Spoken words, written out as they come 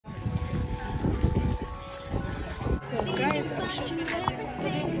shopping at this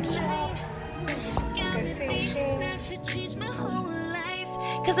thrift shop. You can see Shein.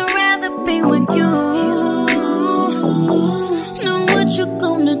 Cause I'd rather be with you. Know what you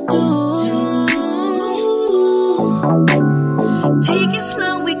gonna do. Take it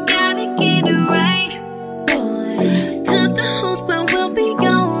slow, we gotta get it right. Cut the hose, but we'll be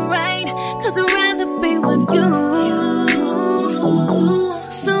alright. Cause I'd rather be with you.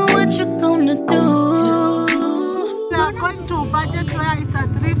 So what you gonna do? We are going to budget where it's a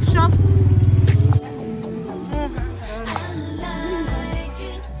thrift shop.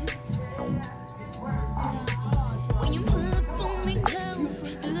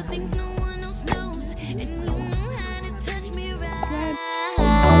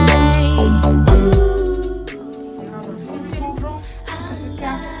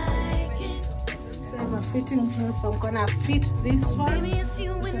 Fitting clothes. I'm gonna fit this one. Baby, it's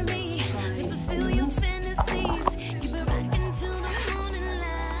you and me. Let's fulfill your fantasies. Keep it rocking till the morning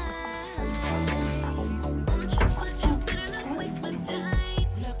light. But you better not waste my time.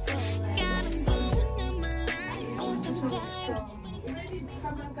 Gotta go in my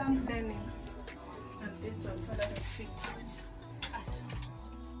Cover denim. And this one so that it fit.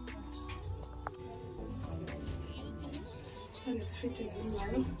 This one is fitting in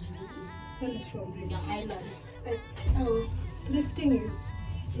well. One is from River Island. That's thrifting is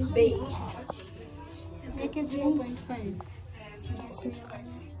Bay. Make it 0.5. And 0.5.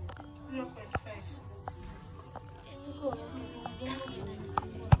 So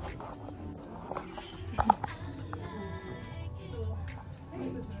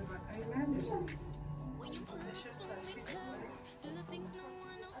this is River Island. The shirts are fitting.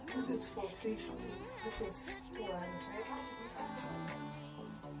 This is 450. This is 200.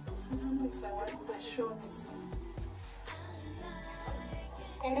 If I want the shorts.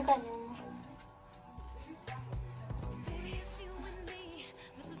 And look at you.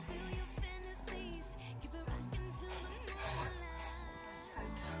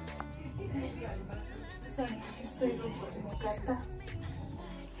 This one is so Mokata.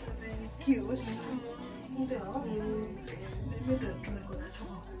 Very cute.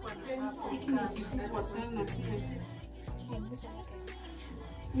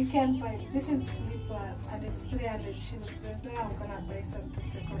 You can buy this is slipper and it's 300 shillings. There's no way I'm gonna buy something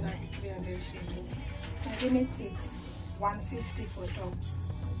second at 300 shillings. I limit it 150 for tops.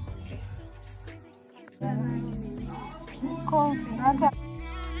 Okay. Comfy.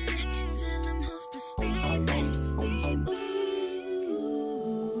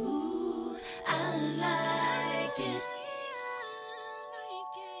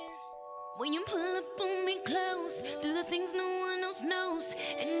 When you pull up on me close, do the things no one else knows,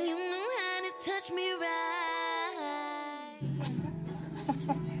 and you know how to touch me right.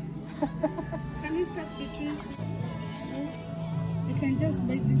 Can you start between? You can just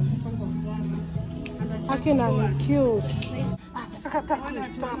buy this because of ZARA. Looking at me cute. Look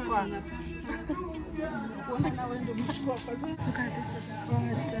at this is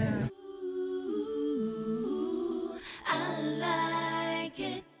butter. I like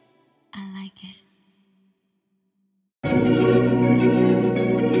it. I like it.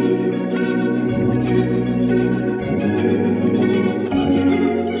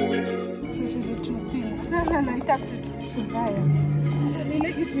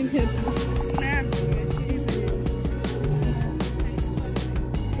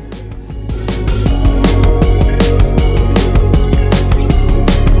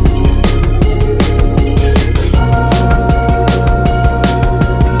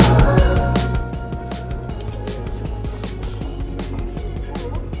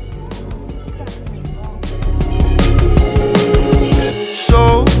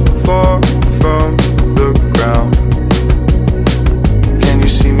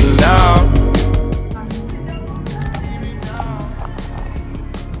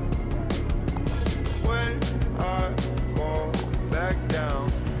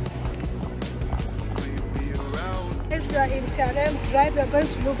 Drive, we're going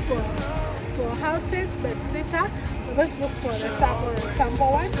to look for houses, BEDSITTER. We're going to look for a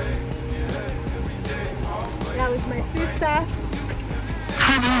sample one. Yeah, with my sister.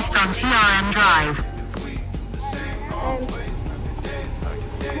 Head east on TRM Drive. And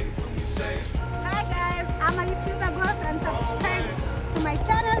hi guys, I'm a YouTuber girl and subscribe to my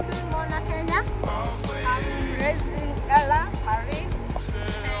channel, doing Mona Kenya. I'm raising Ella Marie.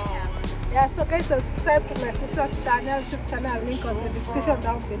 Yeah, so guys, subscribe to my sister's channel, YouTube channel, link on the description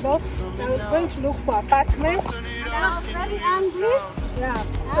down below. I was going to look for apartments. And I was very angry. Yeah.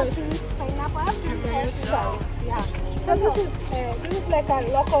 So pineapple and yeah. So this is like a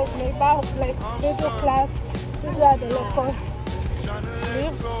local neighbor, like middle class. These are the local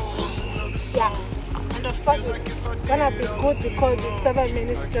live. Yeah, and of course it's gonna be good because it's 7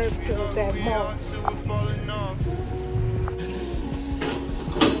 minutes drive to the mall.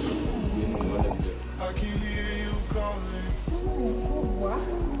 I can hear you calling.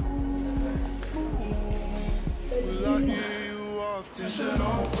 Will I hear you often? You should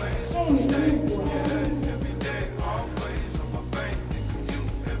always stay. Yeah, every day, always on my brain. Think of you,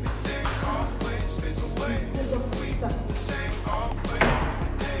 everything always fades away. We the same, always.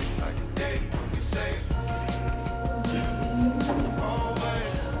 Every day, like a day when we say.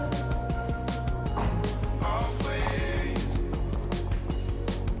 Always. Always.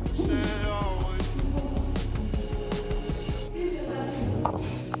 You said always.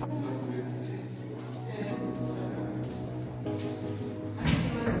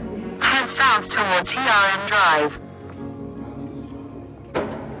 Head south towards TRM Drive.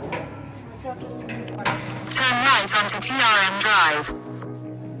 Turn right onto TRM Drive.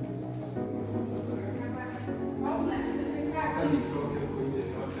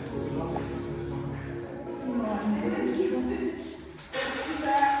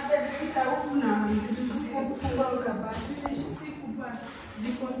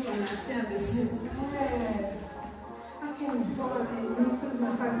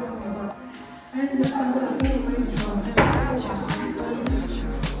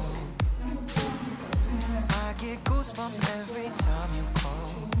 I get goosebumps every time you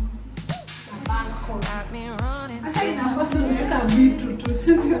call. Got me running. 40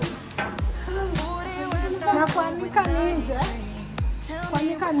 west Na kuanika nje,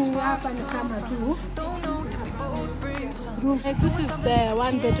 kuanika ni hapa ni kama tu. Like this is the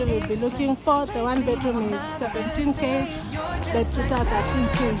one bedroom we'll be looking for. The one bedroom is 17K, bedsitter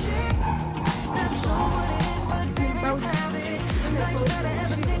 13K.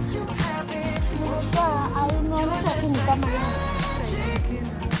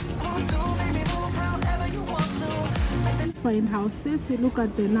 Find houses, we look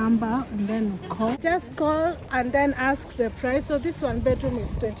at the number and then call. Just call and then ask the price. So this one bedroom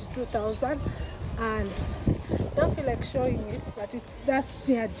is 22,000 and don't feel like showing it, but it's just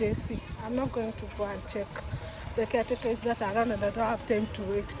near JC. I'm not going to go and check. The caretaker is not around and I don't have time to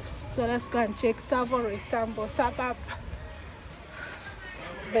wait. So let's go and check Savo Sambo suburb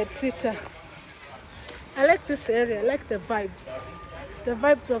bedsitter. I like this area, I like the vibes. The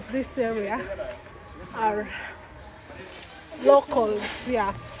vibes of this area are locals,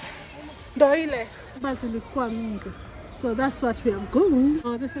 yeah. Doile zilikuwa mingi. So that's what we are going.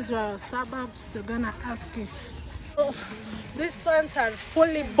 So this is our suburbs. They're gonna ask if these ones are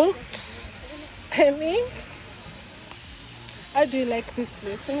fully booked. I mean, how do you like this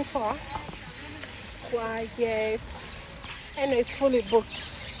place? It's quiet. Anyway, it's fully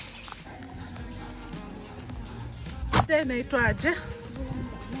booked. Then I told you.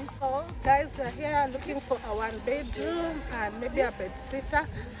 So guys, we're here looking for a one bedroom and maybe a bedsitter.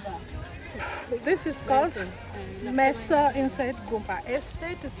 This is called Meso inside Gumba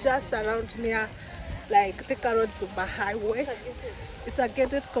Estate. It's just around near like Thika Road Zuba Highway. It's a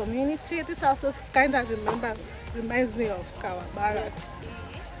gated community. This also kind of reminds me of Kawabarat.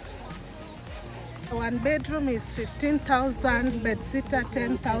 One bedroom is 15,000, bedsitter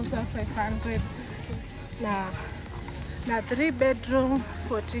 10,500. Now 3 bedroom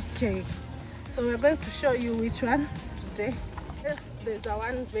 40K. So we're going to show you which one today. There's a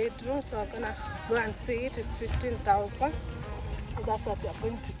 1 bedroom, so I'm gonna go and see it. It's 15,000. So that's what we're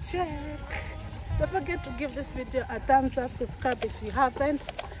going to check. Don't forget to give this video a thumbs up, subscribe if you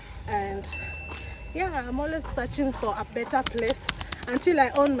haven't, and yeah, I'm always searching for a better place. Until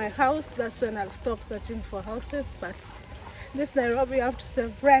I own my house, that's when I'll stop searching for houses. But this Nairobi, you have to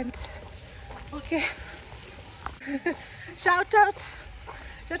save rent. Okay. Shout out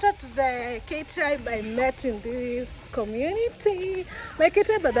to the K-tribe I met in this community. My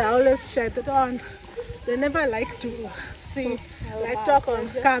K-tribe, but they're always shy. They never like to see, like talk on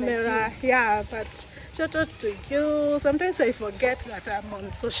camera. Yeah, but shout out to you. Sometimes I forget that I'm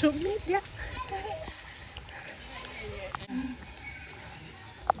on social media.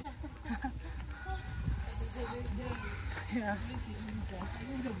 Yeah.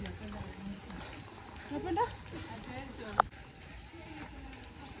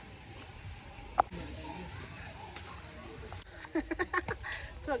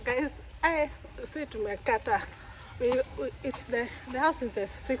 So guys, I say to my cutter, it's the house is the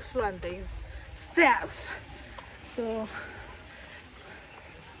 6th floor and there is stairs. So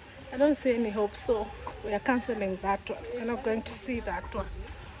I don't see any hope, so we are cancelling that one. We're not going to see that one.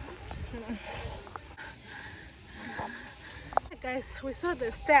 Guys, we saw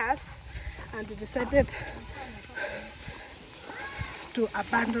the stairs and we decided to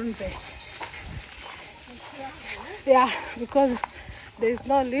abandon the, yeah, because there is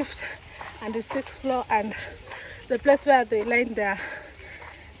no lift and the 6th floor, and the place where they line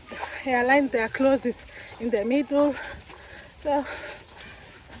their clothes is in the middle. So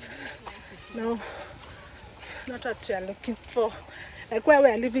no, not what we are looking for. Like where we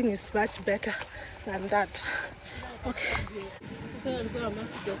are living is much better than that. Okay.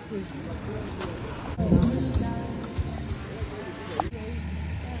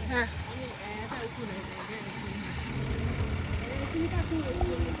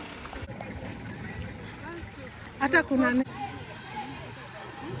 Hata kuna ni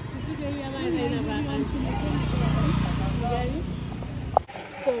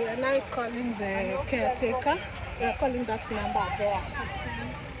so we are now calling the caretaker. We are calling that number there.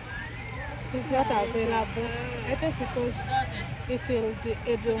 It's not available. I think because it's in the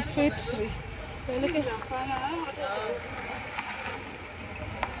Edom Factory. We're looking.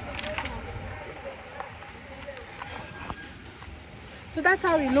 So that's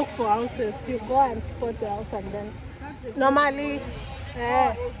how we look for houses. You go and spot the house, and then normally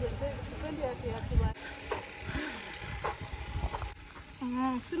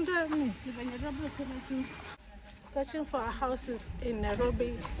searching for houses in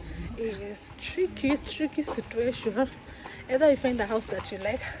Nairobi is tricky situation. Either you find a house that you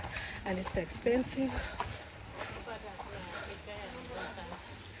like and it's expensive,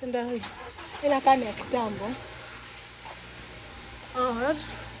 or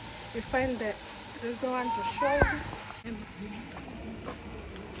you find that there's no one to show you.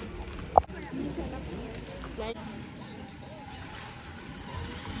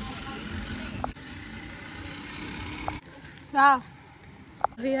 So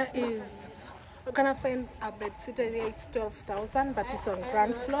here is, we're gonna find a bed sitter here. It's 12,000, but it's on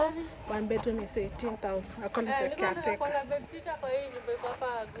ground floor. One bedroom is 18,000. I call it the caretaker. Bed sitter kwa hii nyumba iko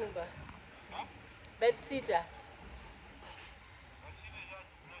hapa Gumba. Bed sitter.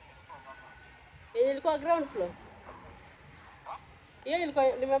 Yenye ilikuwa ground floor. Hiyo ilikuwa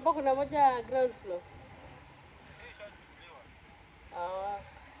nimeambiwa kuna moja ground floor.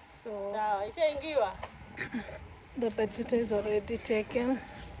 So Sawa, ishaingiwa. the bed sitter is already taken.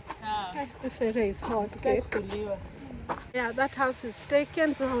 This area is hot. Okay. Yeah, that house is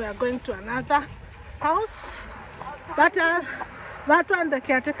taken. Now we are going to another house. That one the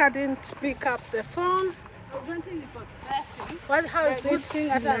caretaker didn't pick up the phone. I was wanting it for searching. What house is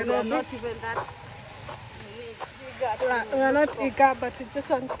it? Not even that. We are not eager, but we just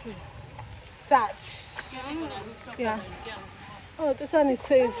want to search. Yeah. Oh, this one it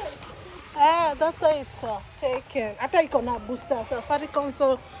says. That's why it's taken. Hata iko na booster Safaricom,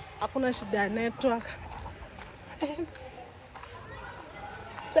 so hakuna shida ya network.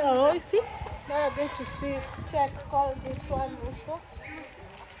 So you see, now we're going to call this one also.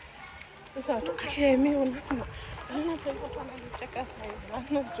 This one. Okay, me I'm not able to check out my. I'm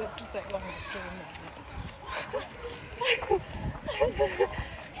not able to say one.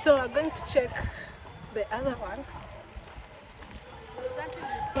 So we're going to check the other one.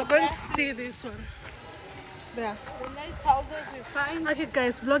 We're going to see this one. There. The nice houses we find. Okay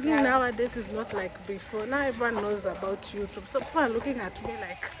guys, vlogging nowadays is not like before. Now everyone knows about YouTube. So people are looking at me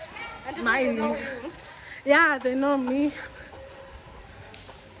like smiling. Yeah, they know me.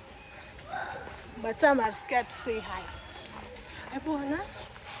 But some are scared to say hi. Everyone,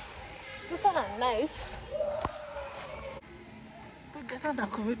 this one are nice.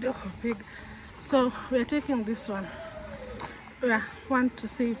 So we're taking this one. We want to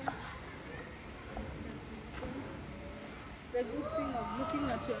save. The good thing of looking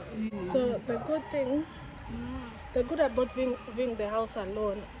at your So the good about viewing the house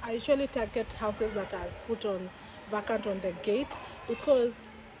alone, I usually target houses that are put on vacant on the gate, because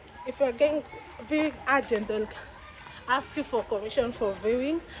if you're getting viewing urgent, they'll ask you for commission for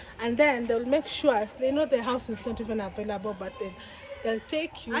viewing, and then they'll make sure they know the house is not even available, but they'll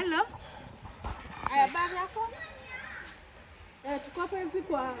take you. Hello. Habari yako? Tuko hapa hivi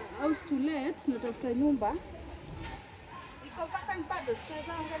kwa house to let, tunatafuta nyumba. Iko vacant bado,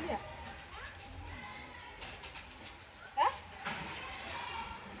 tunaweza angalia.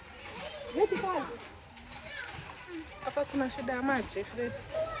 Geti pale. Hapa kuna shida ya maji. If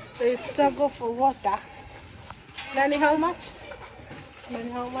they struggle for water. Nani how much?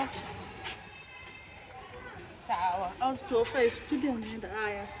 Sawa. House 205. Kuja unaenda.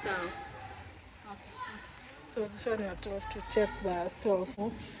 Haya, sawa. So this one you have to check by yourself.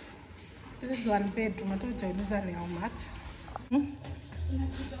 This is one bedroom. I told you this is how much.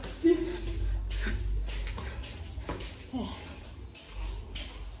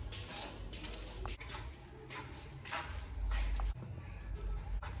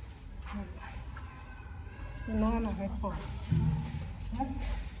 Unaona hapo.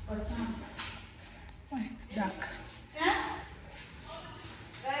 Oh, it's dark.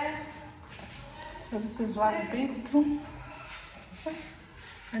 So this is one bedroom.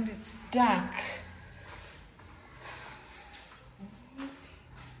 And it's dark.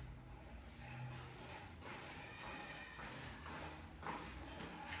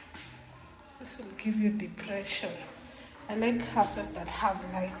 This will give you depression. I like houses that have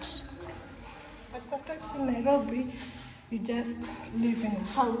light. But sometimes in Nairobi, you just live in a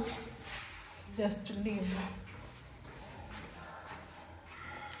house just to live.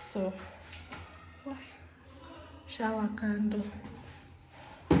 So, shower candle.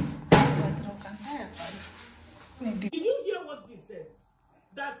 Did you hear what he said?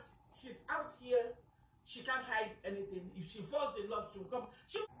 That she's out here, she can't hide anything. If she falls in love, she'll come.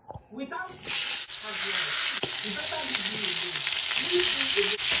 Without having you better leave me alone. Leave me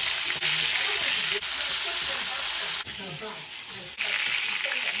alone.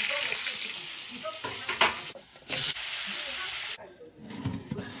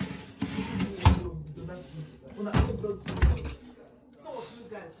 Some of you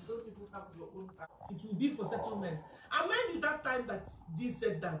guys, you don't even have your own house. It will be for settlement. And mind you, that time that Dee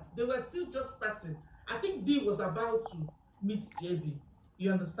said that, they were still just starting. I think Dee was about to meet JB.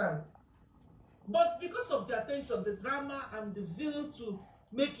 You understand? But because of the attention, the drama, and the zeal to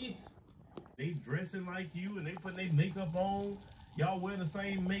make it, they dressing like you and they putting their makeup on. Y'all wearing the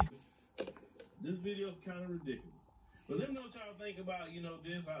same makeup. This video is kind of ridiculous. But let me know what y'all think about,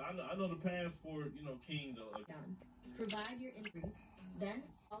 this. I know the passport, kings are done. Provide your entry, then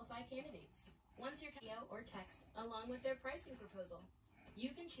qualify candidates. Once your video or text, along with their pricing proposal, you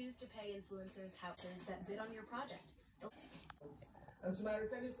can choose to pay influencers, houses that bid on your project. and to my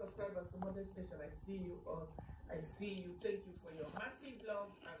returning subscribers to Modern Station, I see you all. I see you. Thank you for your massive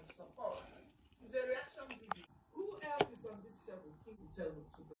love and support. It's a reaction video. Who else is on this table? King will tell me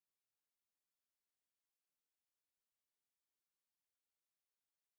to